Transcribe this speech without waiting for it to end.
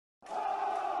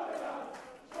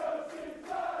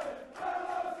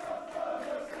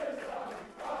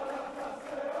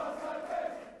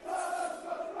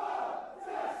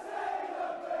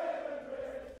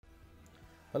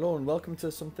Hello and welcome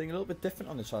to something a little bit different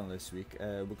on the channel this week.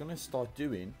 We're going to start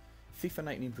doing FIFA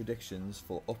 19 predictions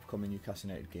for upcoming Newcastle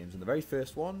United games, and the very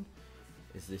first one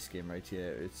is this game right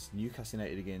here. It's Newcastle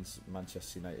United against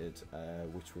Manchester United,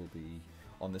 which will be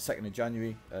on the 2nd of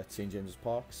January at St James's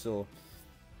Park. So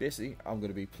basically I'm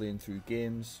going to be playing through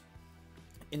games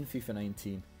in FIFA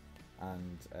 19,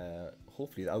 and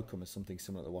hopefully the outcome is something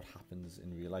similar to what happens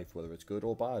in real life, whether it's good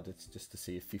or bad. It's just to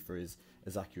see if FIFA is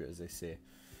as accurate as they say.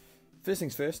 First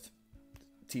things first,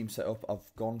 team setup.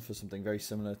 I've gone for something very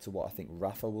similar to what I think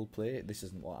Rafa will play. This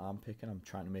isn't what I'm picking. I'm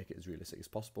trying to make it as realistic as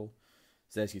possible.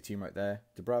 So there's your team right there.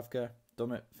 Dubravka,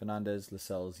 Dummett, Fernandez,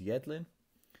 Lascelles, Yedlin,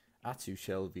 Atsu,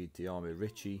 Shelby, Diarmi,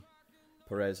 Ritchie,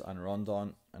 Perez and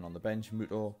Rondon. And on the bench,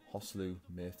 Muto, Hoslu,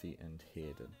 Murphy and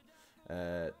Hayden.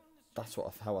 That's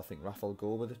how I think Rafa will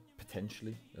go with it,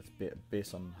 potentially. That's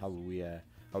based on how we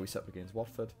set up against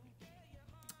Watford.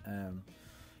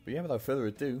 But yeah, without further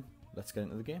ado, let's get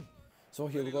into the game. So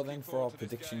here we go then for our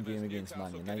prediction game against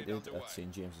Man United at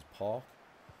St James's Park.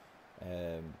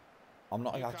 I'm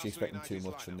not actually expecting too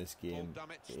much from this game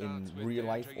in real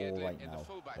life or right now.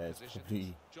 It's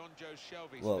probably,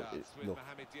 well, look,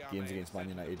 games against Man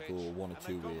United go one or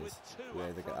two ways,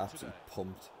 where they get absolutely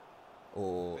pumped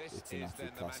or it's an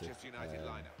absolute classic.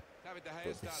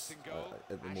 But this,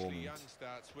 at the moment,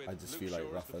 I just feel like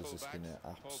Rafa's just going to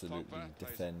absolutely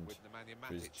defend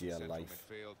for his GL life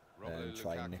and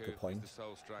try and nick a point.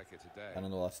 And I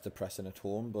know that's depressing at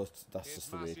home, but that's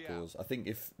just the way it goes. I think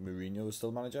if Mourinho was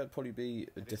still manager, it'd probably be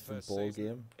a different ball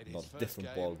game. Not a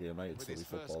different ball game, right? It'd still be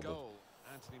football,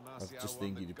 but I just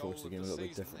think he'd approach the game a little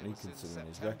bit differently considering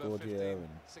his record here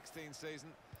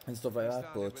and stuff like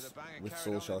that. But with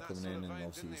Solskjaer coming in, and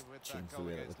obviously he's changed the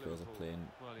way that the players are playing,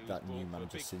 that new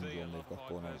manager syndrome they've got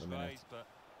going on at the minute,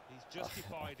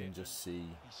 I can just see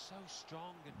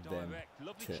them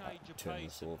turn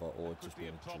this over or just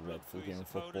being a dreadful game of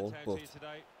football. But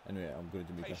anyway, I'm going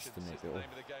to do my best to make it up,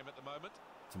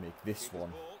 to make this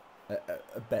one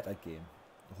a better game.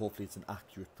 Hopefully it's an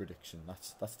accurate prediction.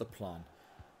 That's the plan.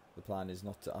 The plan is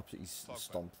not to absolutely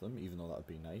stomp them, even though that would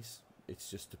be nice.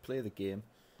 It's just to play the game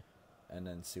and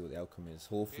then see what the outcome is.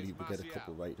 Hopefully we get a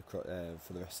couple right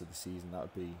for the rest of the season. That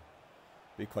would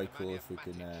be quite cool if we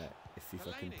can, if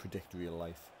FIFA can predict real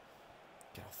life.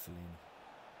 Get off Fellaini.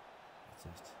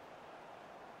 That's it.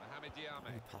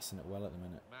 Really passing it well at the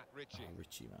minute. Oh,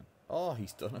 Ritchie, man. Oh,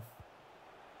 he's done him.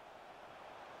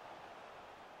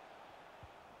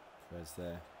 Perez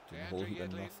there, doing a whole heap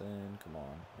of nothing. Come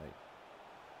on, right.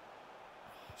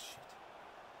 Oh, shit.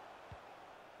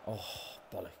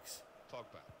 Oh, bollocks.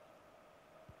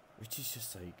 Ritchie's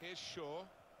just like,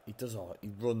 he does all, he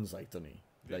runs like, doesn't he?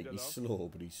 Like, he's slow,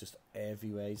 but he's just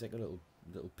everywhere. He's like a little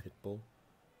pit bull.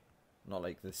 Not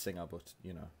like the singer, but,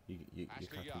 you know, you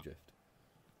catch me drift.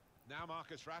 Now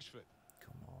Marcus Rashford.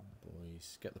 Come on,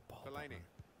 boys. Get the ball. Fellaini.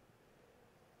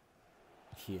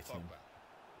 Hate him.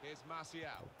 Here's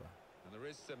Martial. And there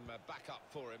is some backup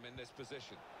for him in this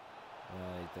position.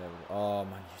 Right, there we go. Oh,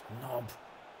 man, you knob.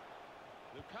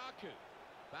 Lukaku.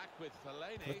 Back with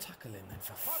Fellaini. Put a tackle in then,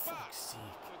 for fuck's sake.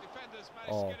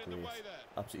 Oh, great.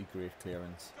 Absolutely great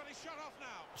clearance.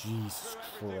 Jesus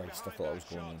Christ, I thought I was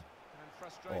going in.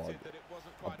 Oh,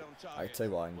 I tell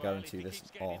you what, I can guarantee this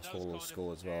arsehole will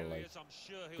score as well. Like,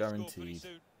 guaranteed.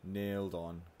 Nailed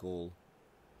on. Goal.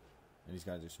 And he's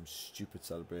going to do some stupid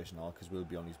celebration now because we'll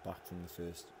be on his back from the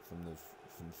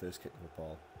first kick of the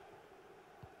ball.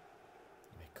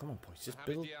 Hey, come on, boys, just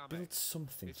build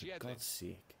something for God's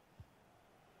sake.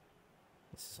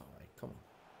 This is alright. Come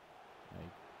on.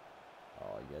 Right.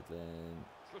 Oh, Yedlin.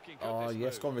 Oh,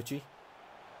 yes, go on, Ritchie.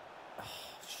 Oh,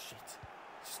 shit.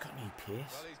 He's got no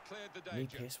pace. No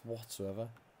pace whatsoever.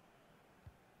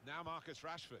 Now Marcus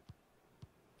Rashford.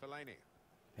 Fellaini.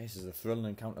 This is a thrilling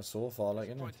encounter so far, like,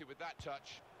 isn't it? With that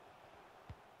touch.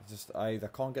 Just, I either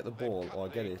can't get the ball or I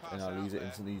get it and I lose it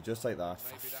instantly, just like that.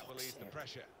 Maybe that will ease the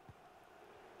pressure.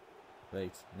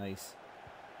 Right, nice.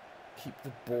 Keep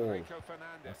the ball.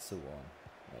 That's the one.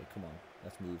 Right, come on,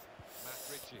 let's move.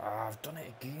 Ah, I've done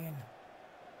it again.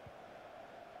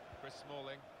 Chris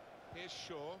Smalling. Here's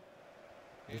Shaw.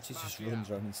 Ritchie just runs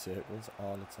around in circles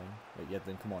all the time. Right, yeah,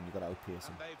 then come on, you've got to outpace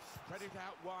him. And they've spread it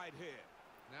out wide here.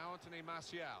 Now Anthony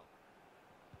Martial.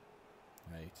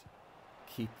 Right.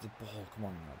 Keep the ball. Come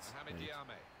on, lads. Right.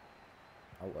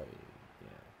 Out way.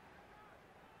 Yeah.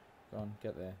 Go on,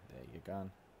 get there. There you go.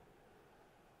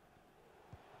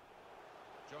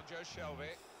 John Joe Shelby.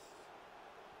 Nice.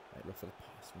 Right, look for the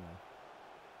pass more.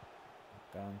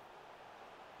 Go on.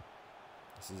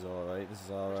 This is alright. This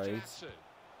is alright.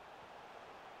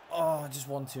 Oh, just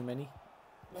one too many.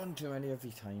 One too many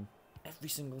every time. Every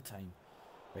single time.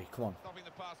 Right, come on. Stopping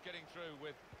the pass getting through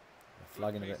with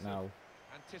Flagging a bit now.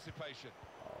 anticipation.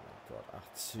 Oh my god,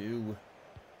 Atsu.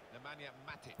 Nemanja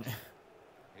Matic.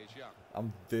 Here's Young.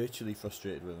 I'm virtually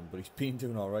frustrated with him, but he's been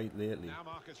doing alright lately, Now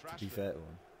Marcus Rashford. to be fair to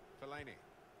him. Fellaini.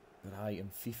 But in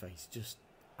FIFA, he's just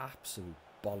absolute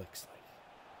bollocks. Like.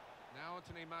 Now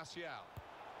Anthony Martial.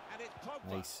 And it's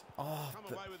Pogba. Nice. Oh, Come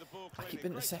but away with the ball I cleanly. keep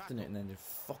intercepting it and then they're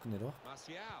fucking it up.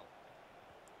 Martial.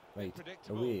 Right,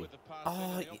 Predictable away. with the passing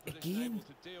Oh, and the opposition again. able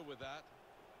to deal with that.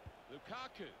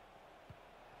 Lukaku.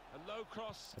 A low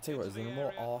cross. I tell you what, is into there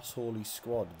a the more area. arseholey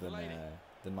squad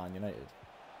than Man United?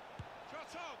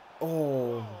 Shot on.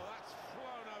 Oh, That's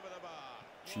flown over the bar.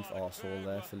 chief What a arsehole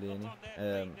there,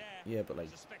 Fellaini. Yeah, but like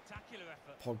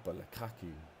Pogba,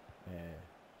 Lukaku,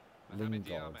 Mohamed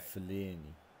Lingard, Diame. Fellaini.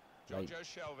 Like, Giorgio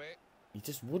Shelvey. you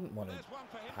just wouldn't want to There's one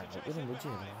for him hang to out chase with him, it would you?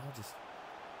 behind. Like, just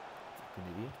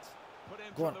fucking idiots. Put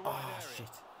in Go from on. the wide Ah, area.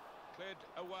 shit. Cleared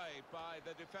away by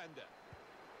the defender.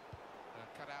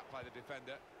 Cut out by the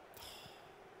defender.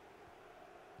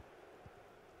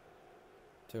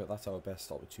 Tell you what, that's our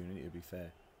best opportunity, to be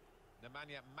fair.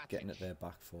 Nemanja Matic. Getting at their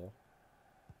back four.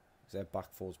 Because their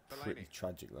back four's pretty Fellaini.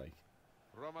 tragic, like.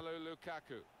 Romelu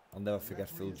Lukaku. I'll never forget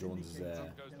Phil Jones'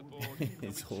 Up goes the ball.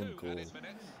 his There'll own be 2 goal added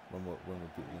minutes. when we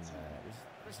beat them.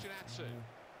 Christian Atsu.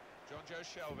 Giorgio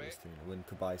Shelvey. When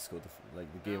Kabay scored the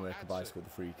game where Kabay scored the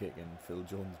free kick and Phil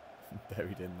Jones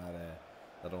buried in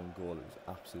that own goal. It was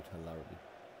absolute hilarity.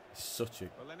 He's such a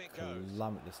Well, then it goes.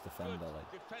 calamitous defender. Good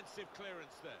Like, defensive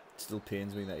clearance there. it still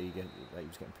pains me that he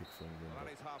was getting picked for him. Well,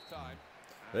 that is half time.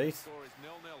 Right. The score is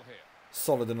 0-0 here.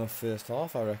 Solid enough first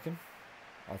half, I reckon.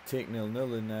 I'll take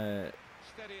 0-0 in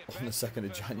Steady at on the best in 2nd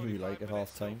of first January, 45 like at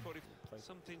minutes, half time.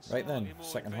 still 40 Right then, slightly more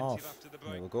second inventive half. after the There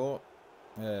break. we go.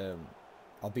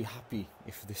 I'll be happy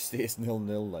if this stays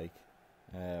 0-0. Like,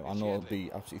 I know it'll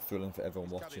be absolutely thrilling for everyone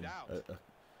He's cut watching it out.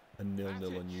 a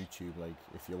 0-0 on Matic. YouTube. Like,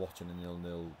 if you're watching a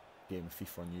 0-0 game of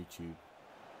FIFA on YouTube,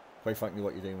 quite frankly,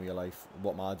 what you're doing with your life,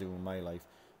 what am I doing with my life?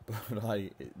 But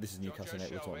this is Newcastle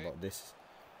United we're talking about. This is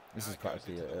Now it goes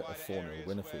practically into the a wider 4-0 areas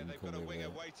win if we where can they've come got a with winger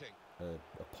waiting.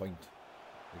 a point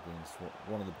against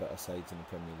one of the better sides in the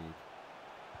Premier League.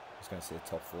 I was going to say a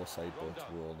top 4 side,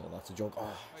 but we all know that's a joke.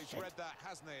 Oh, He's shit. read that,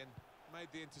 hasn't he? And made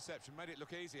the interception, made it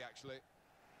look easy actually.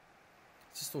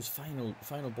 It's just those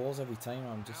final balls every time.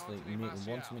 I'm just Now like Anthony making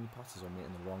one Martial. too many passes or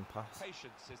making the wrong pass.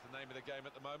 Patience is the name of the game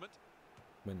at the moment.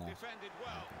 Win that. Defended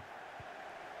well.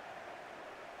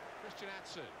 Christian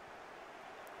Atsu.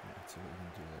 Yeah, that's what we're going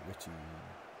to do. Like Richie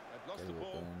They've lost Get the it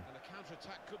ball, going. and a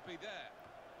counter-attack could be there.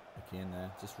 again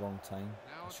there, just wrong time.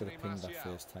 I Now should have Anthony pinged that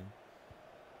Martial. first time.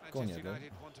 Go on, Manchester you then.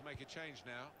 United want to make a change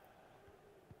now.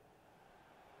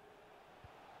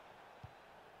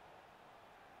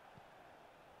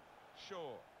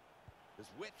 Sure. There's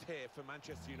width here for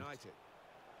Manchester United.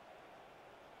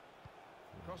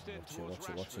 Crossed in towards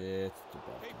Watch Rashford. it.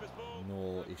 Keeper's ball.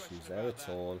 No question issues about there at that.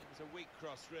 all. It's a weak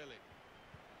cross, really.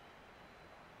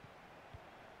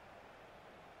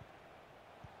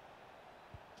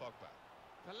 Pogba.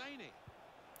 Fellaini.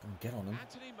 Get on him.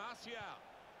 Anthony Martial.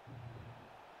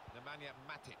 Nemanja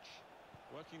Matic.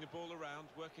 Working the ball around,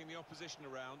 working the opposition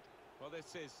around. Well,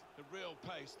 this is the real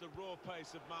pace, the raw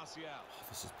pace of Martial. Oh,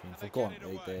 this is And painful. they Go on. get it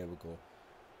Right, away. there we go.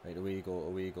 Right, away you go,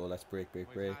 away you go. Let's break. We've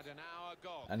had an hour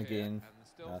gone And here, again, and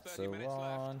still that's 30 a minutes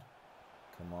left. one.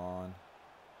 Come on.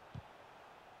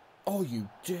 Oh, you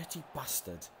dirty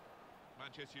bastard.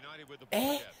 Manchester United with the ball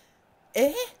Eh?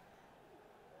 again. Eh?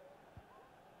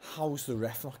 How's the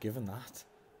ref not giving that?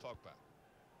 Pogba.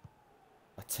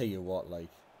 I tell you what, like,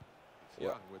 It's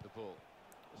Young with the ball.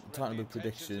 I'm talking about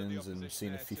predictions and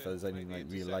seeing if FIFA is anything like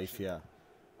real life here.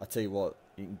 I tell you what,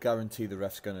 you can guarantee the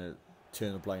ref's going to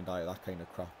turn a blind eye at that kind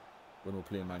of crap when we're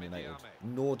playing Man Mohamed United.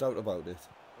 Diame. No doubt about it.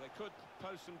 Well, they could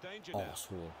pose some danger now.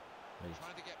 Arsehole. Right.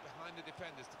 Trying to get behind the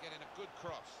defenders to get in a good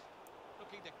cross.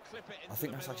 Looking to clip it into I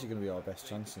think the that's middle. actually going to be our best The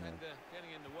chance, you know. defender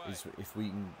getting in the way. Is if we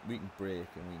can break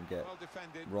and we can get Well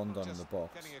defended, Rondon not in the just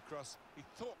box. Getting across. He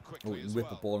thought Oh, quickly we as can whip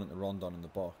well. the ball into Rondon in the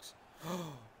box.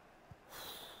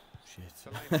 Shit.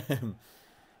 Fellaini.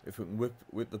 If we can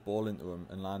whip the ball into him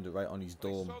and land it right on his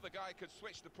Well, he dome, saw the guy could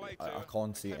switch the play to, I can't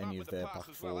and see came any up of with the their pass back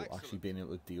as well. four actually Excellent. being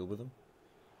able to deal with them.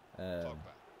 Pogba.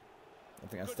 I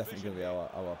think that's Good definitely going to be vision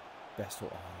our best.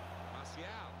 Martial.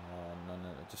 No,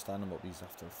 just stand him up. He's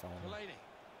after a foul.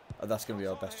 Fellaini. That's going to be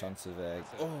our Cross best on him. chance of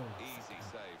That's an easy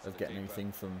save for of the getting keeper.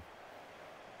 anything from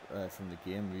the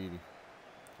game. Really,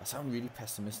 I sound really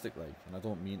pessimistic, like, and I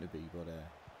don't mean to be, but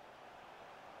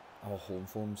our home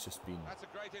form's just been That's a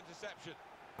great interception.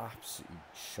 absolutely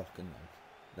shocking.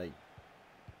 Like,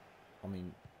 I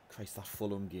mean, Christ, that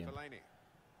Fulham game. Fellaini.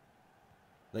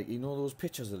 Like, you know those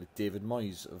pictures of like David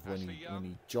Moyes of when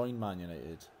he joined Man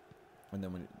United, and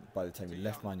then by the time he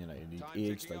left Man United, he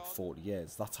aged like 40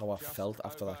 years. That's how I felt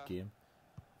after that game.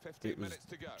 It was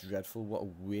dreadful. What a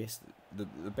waste. The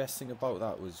best thing about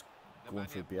that was going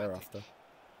for a beer after.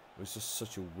 It was just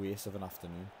such a waste of an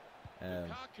afternoon.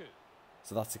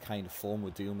 So that's the kind of form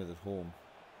we're dealing with at home.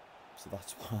 So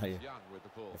that's why,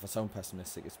 if I sound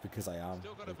pessimistic, it's because I am.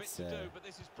 It's,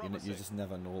 you just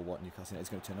never know what Newcastle is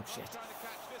going to turn up. Shit.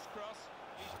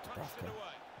 Oh, Dubravka.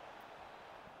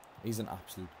 He's an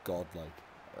absolute god, like.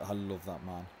 I love that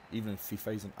man. Even in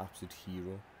FIFA, he's an absolute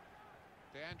hero.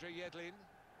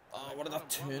 Oh, what did that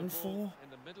turn for?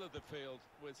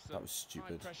 That was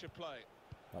stupid.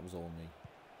 That was all me.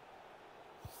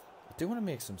 I do want to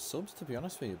make some subs, to be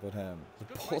honest with you, but the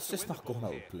ball's just not going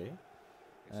out of play.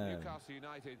 Newcastle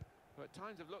United, who at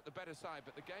times have looked the better side,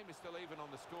 but the game is still even on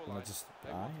the scoreline.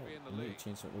 I need to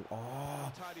change something.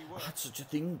 Oh, I had such a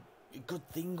good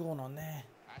thing going on there.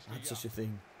 I had such a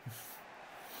thing.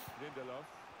 Come on,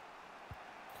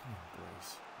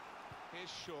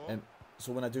 boys.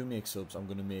 So when I do make subs, I'm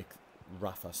going to make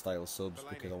Rafa style subs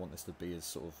because I want this to be as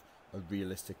sort of a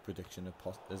realistic prediction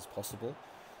as possible.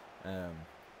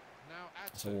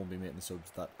 So I won't be making the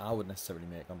subs that I would necessarily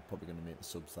make. I'm probably going to make the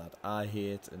subs that I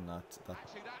hate, and that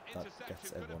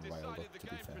gets everyone riled up, to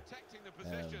be fair.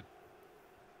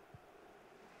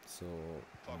 So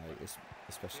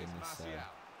especially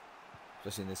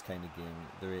in this kind of game,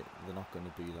 they're not going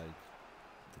to be like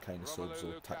the kind of subs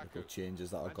or tactical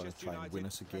changes that are going to try and win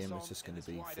us a game. It's just going to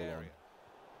be full on.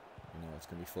 It's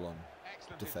going to be full on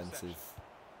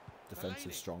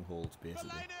defensive strongholds,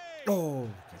 basically. Oh,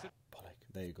 okay.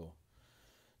 There you go.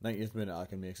 90th minute, I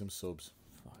can make some subs.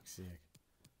 Fuck's sake.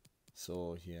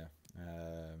 So, yeah.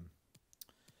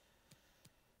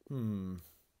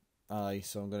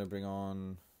 So I'm going to bring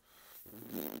on...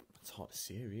 It's hard to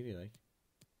say, really, like.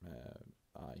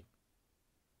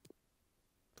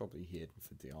 Probably Hayden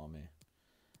for the army.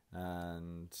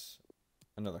 And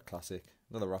another classic.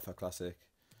 Another Rafa classic.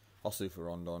 Osu for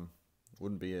Rondon.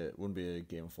 Wouldn't be a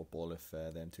game of football if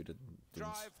them two didn't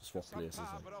swap places.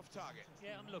 Like.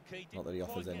 Not that he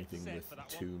offers anything with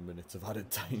 2 minutes of added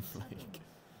time. Like,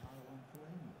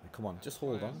 come on, just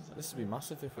hold on. This would be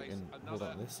massive if we can hold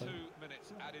on to this. Like.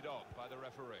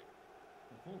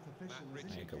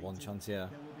 Got one chance here.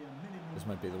 This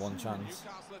might be the one chance.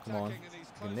 Come on, you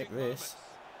can nick this.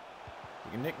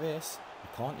 You can nick this. You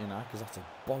can't, because that's a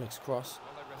bollocks cross.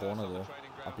 Corner though.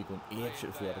 I'd be going apeshit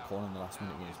if we had a corner in the last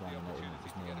minute against Man United and it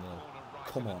was 0-0.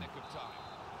 Come on.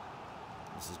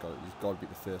 He's got to be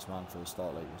the first man for a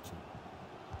start like Richie.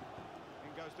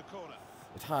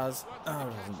 It has. Oh,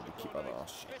 it hasn't been the keeper. Oh,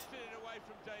 shit.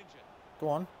 Go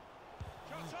on.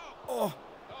 Oh.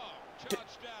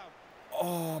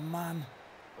 Oh, man.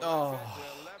 Oh.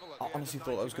 I honestly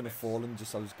thought I was going to fall and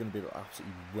I was going to be able to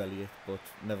absolutely welly it, but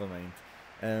never mind.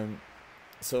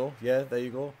 So, yeah, there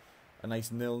you go. A nice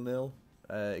 0-0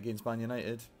 against Man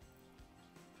United.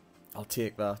 I'll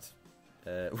take that.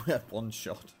 We had one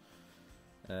shot.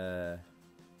 Oh,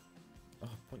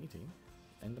 what are you doing?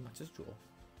 End the match's draw.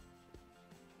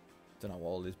 Don't know what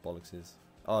all this bollocks is.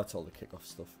 Oh, it's all the kickoff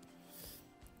stuff.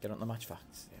 Get on the match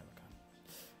facts. Yeah,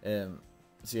 we can.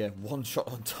 So yeah, one shot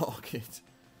on target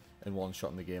and one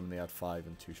shot in the game, and they had 5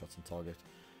 and 2 shots on target.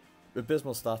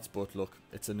 Abysmal stats, but look,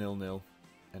 it's a 0-0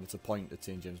 and it's a point at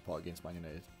St James Park against Man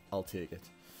United. I'll take it.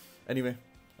 Anyway,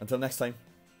 until next time,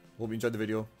 hope you enjoyed the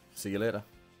video. See you later.